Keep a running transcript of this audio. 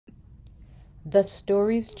The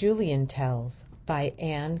Stories Julian Tells by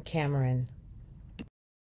Anne Cameron.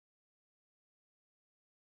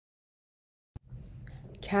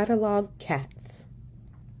 Catalog Cats.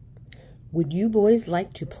 Would you boys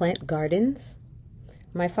like to plant gardens?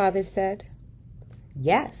 My father said.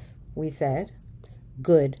 Yes, we said.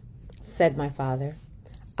 Good, said my father.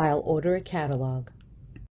 I'll order a catalog.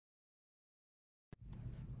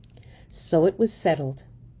 So it was settled.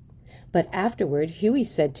 But afterward Huey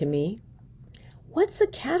said to me, "What's a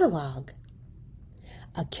catalog?"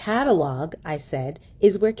 "A catalog," I said,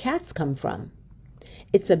 "is where cats come from.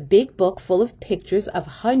 It's a big book full of pictures of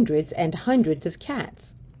hundreds and hundreds of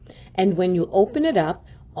cats. And when you open it up,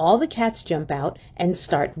 all the cats jump out and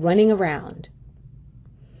start running around."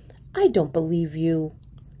 "I don't believe you,"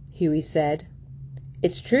 Huey said.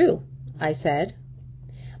 "It's true," I said.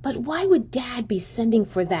 "But why would Dad be sending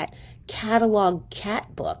for that catalog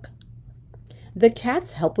cat book?" "The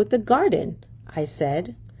cats help with the garden," I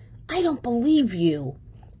said. "I don't believe you,"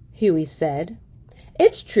 Huey said.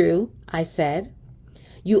 "It's true," I said.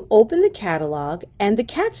 "You open the catalog and the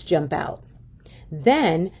cats jump out.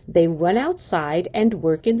 Then they run outside and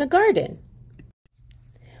work in the garden.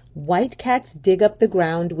 White cats dig up the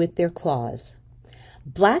ground with their claws.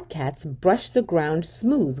 Black cats brush the ground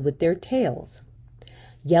smooth with their tails.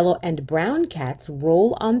 Yellow and brown cats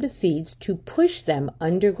roll on the seeds to push them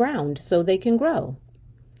underground so they can grow."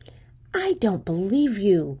 "I don't believe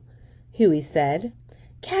you," Huey said.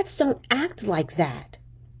 "Cats don't act like that."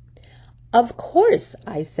 "Of course,"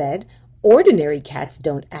 I said, "ordinary cats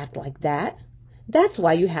don't act like that. That's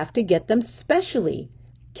why you have to get them specially,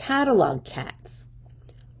 catalog cats."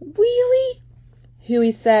 "Really?"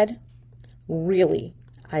 Huey said. "Really,"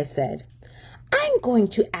 I said. "I'm going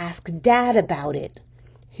to ask Dad about it,"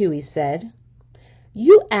 Huey said.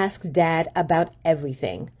 "You ask Dad about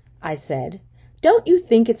everything," I said. "Don't you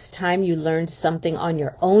think it's time you learned something on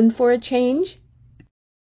your own for a change?"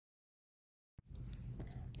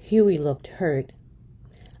 Huey looked hurt.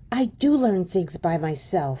 "I do learn things by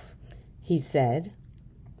myself," he said.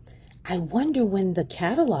 "I wonder when the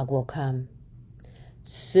catalog will come."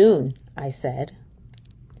 "Soon," I said.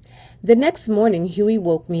 The next morning Huey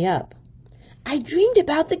woke me up. "I dreamed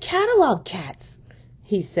about the catalog cats,"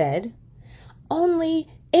 he said. "Only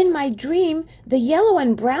in my dream the yellow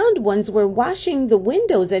and brown ones were washing the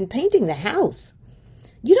windows and painting the house.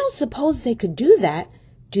 You don't suppose they could do that,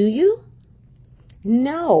 do you?"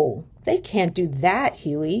 "No, they can't do that,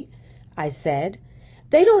 Huey," I said.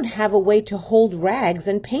 "They don't have a way to hold rags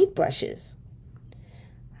and paintbrushes."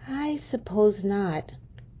 "I suppose not,"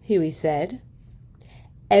 Huey said.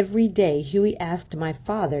 Every day Huey asked my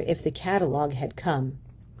father if the catalog had come.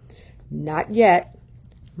 "Not yet,"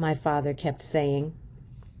 my father kept saying.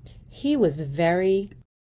 He was very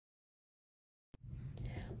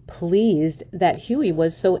pleased that Huey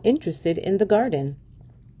was so interested in the garden.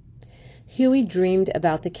 Huey dreamed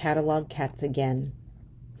about the catalog cats again.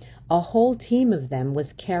 A whole team of them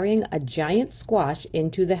was carrying a giant squash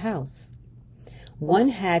into the house. One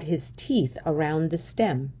had his teeth around the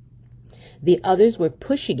stem. The others were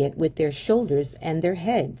pushing it with their shoulders and their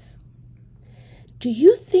heads. "Do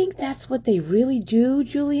you think that's what they really do,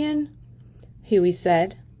 Julian?" Huey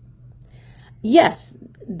said. "Yes,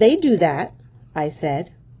 they do that," I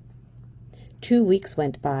said. 2 weeks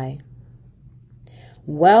went by.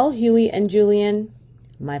 "Well, Huey and Julian,"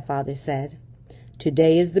 my father said,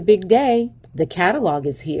 "today is the big day. The catalog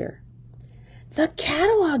is here." "The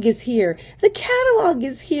catalog is here! The catalog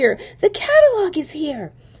is here! The catalog is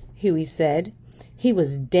here!" Huey said. He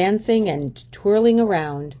was dancing and twirling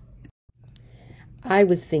around. I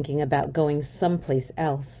was thinking about going someplace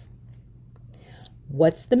else.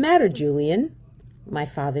 "What's the matter, Julian?" my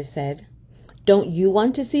father said. "Don't you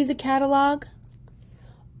want to see the catalog?"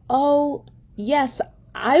 "Oh, yes,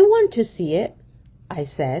 I want to see it," I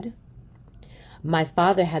said. My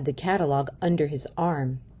father had the catalog under his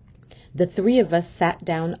arm. The three of us sat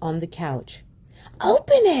down on the couch.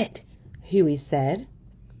 "Open it," Huey said.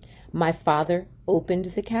 My father opened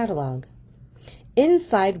the catalog.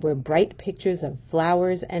 Inside were bright pictures of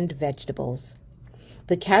flowers and vegetables.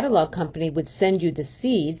 The catalog company would send you the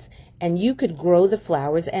seeds, and you could grow the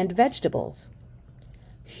flowers and vegetables.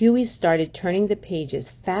 Huey started turning the pages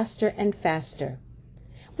faster and faster.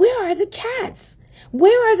 "Where are the cats?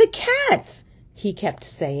 Where are the cats?" he kept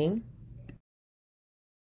saying.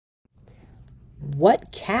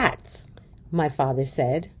 "What cats?" my father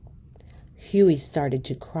said. Huey started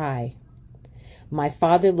to cry. My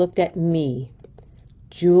father looked at me.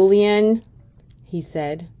 "Julian," he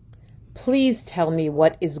said, "please tell me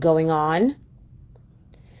what is going on."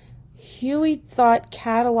 "Huey thought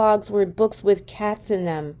catalogs were books with cats in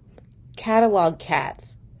them." catalog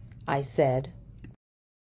cats," I said.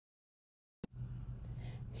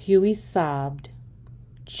 Huey sobbed.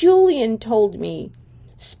 "Julian told me.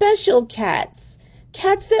 Special cats.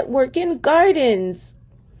 Cats that work in gardens.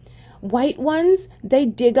 White ones, they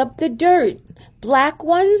dig up the dirt. Black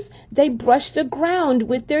ones, they brush the ground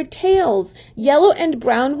with their tails. Yellow and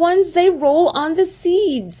brown ones, they roll on the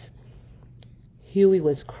seeds." Huey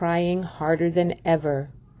was crying harder than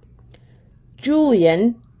ever.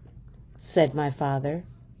 "Julian," said my father.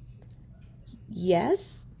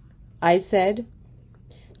 "Yes," I said.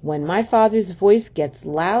 When my father's voice gets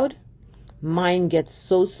loud, mine gets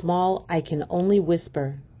so small I can only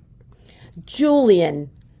whisper.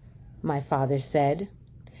 "Julian," my father said,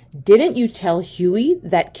 "didn't you tell Huey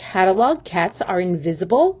that catalog cats are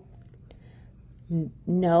invisible?"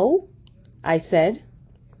 "No," I said.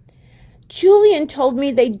 "Julian told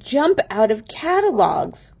me they jump out of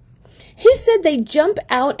catalogs. He said they jump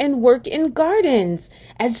out and work in gardens.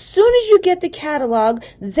 As soon as you get the catalog,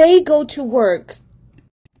 they go to work."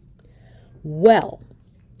 "Well,"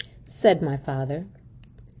 said my father,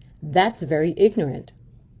 "that's very ignorant.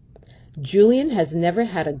 Julian has never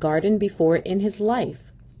had a garden before in his life.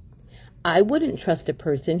 I wouldn't trust a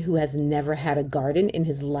person who has never had a garden in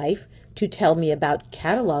his life to tell me about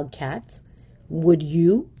catalog cats. Would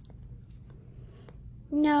you?"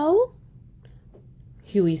 "No,"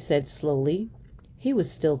 Huey said slowly. He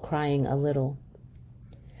was still crying a little.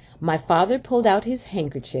 My father pulled out his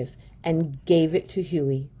handkerchief and gave it to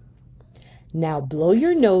Huey. "Now blow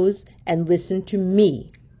your nose and listen to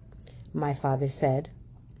me," my father said.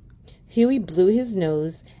 Huey blew his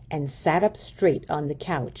nose and sat up straight on the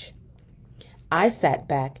couch. I sat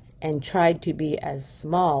back and tried to be as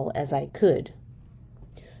small as I could.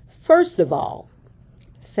 "First of all,"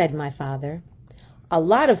 said my father, "a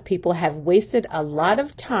lot of people have wasted a lot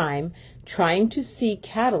of time trying to see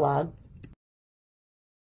catalog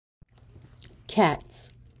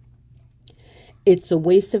cats. It's a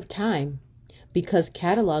waste of time because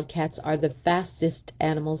catalog cats are the fastest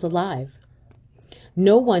animals alive.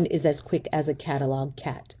 No one is as quick as a catalog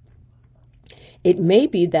cat. It may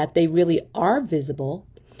be that they really are visible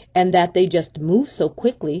and that they just move so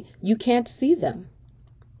quickly you can't see them,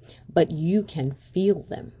 but you can feel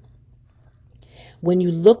them. When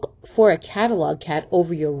you look for a catalog cat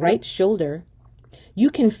over your right shoulder, you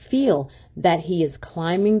can feel that he is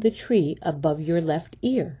climbing the tree above your left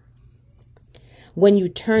ear. When you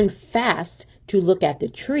turn fast to look at the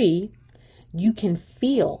tree, you can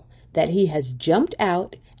feel that he has jumped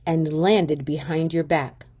out and landed behind your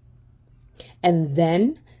back. And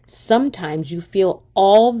then sometimes you feel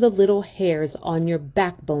all the little hairs on your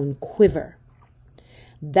backbone quiver.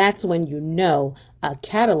 That's when you know a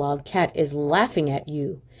catalog cat is laughing at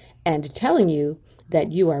you and telling you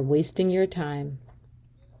that you are wasting your time.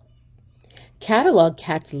 Catalog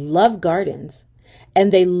cats love gardens,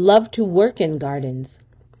 and they love to work in gardens.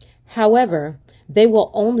 However, they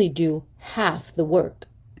will only do half the work.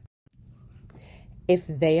 If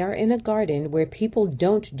they are in a garden where people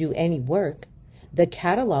don't do any work, the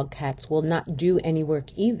catalog cats will not do any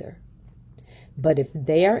work either. But if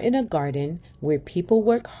they are in a garden where people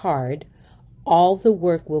work hard, all the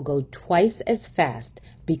work will go twice as fast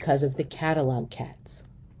because of the catalog cats.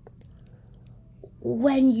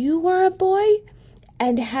 "When you were a boy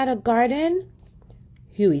and had a garden,"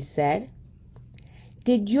 Huey said,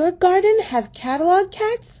 "did your garden have catalog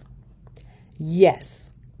cats?"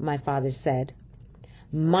 "Yes," my father said.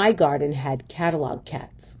 "My garden had catalog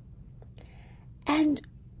cats." "And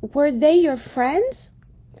were they your friends?"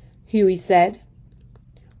 Huey said.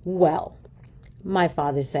 "Well," my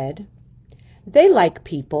father said, "they like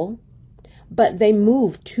people, but they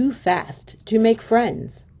move too fast to make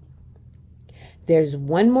friends." "There's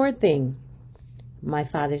one more thing," my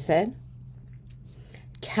father said.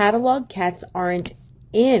 "Catalog cats aren't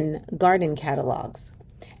in garden catalogs,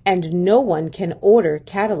 and no one can order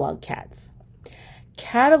catalog cats.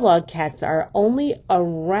 Catalog cats are only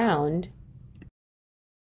around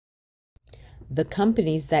the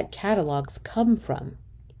companies that catalogs come from.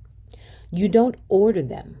 You don't order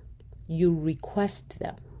them, you request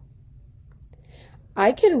them."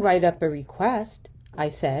 "I can write up a request," I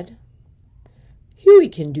said. "Huey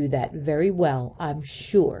can do that very well, I'm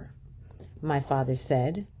sure," my father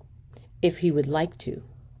said, "if he would like to.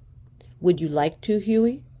 Would you like to,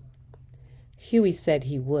 Huey?" Huey said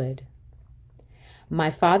he would.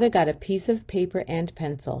 My father got a piece of paper and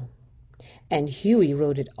pencil, and Huey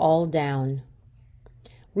wrote it all down.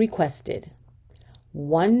 Requested,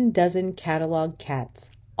 1 dozen catalog cats,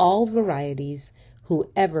 all varieties.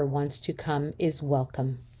 Whoever wants to come is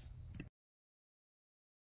welcome.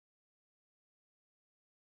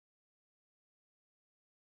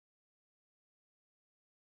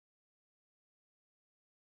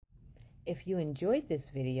 If you enjoyed this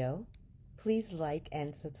video, please like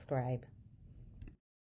and subscribe.